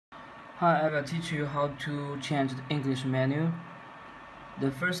Hi, I will teach you how to change the English menu. The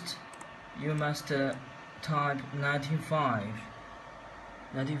first, you must type 95,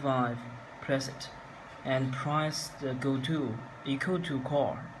 press it, and press the go to equal to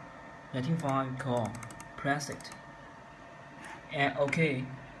call, 95 call, press it, and OK,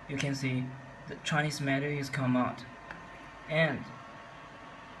 you can see the Chinese menu is come out, and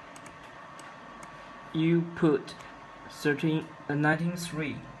you put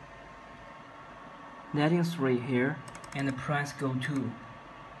 93 here and press go to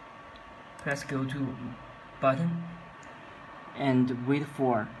button and wait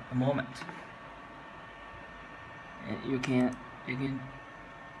for a moment, and you can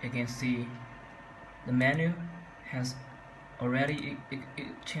see the menu has already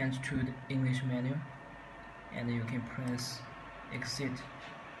changed to the English menu, and you can press exit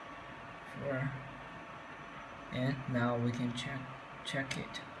and now we can check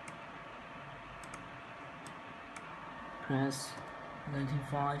it. Press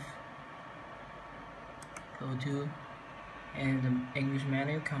 95, go to, and the English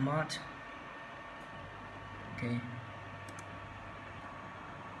menu come out. Okay.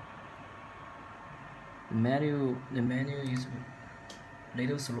 The menu is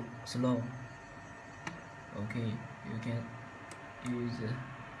little slow. Okay, you can use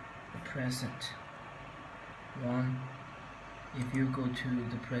the present one. If you go to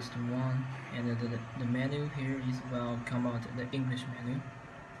the pressed one, and the menu here is well come out the English menu.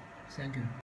 Thank you.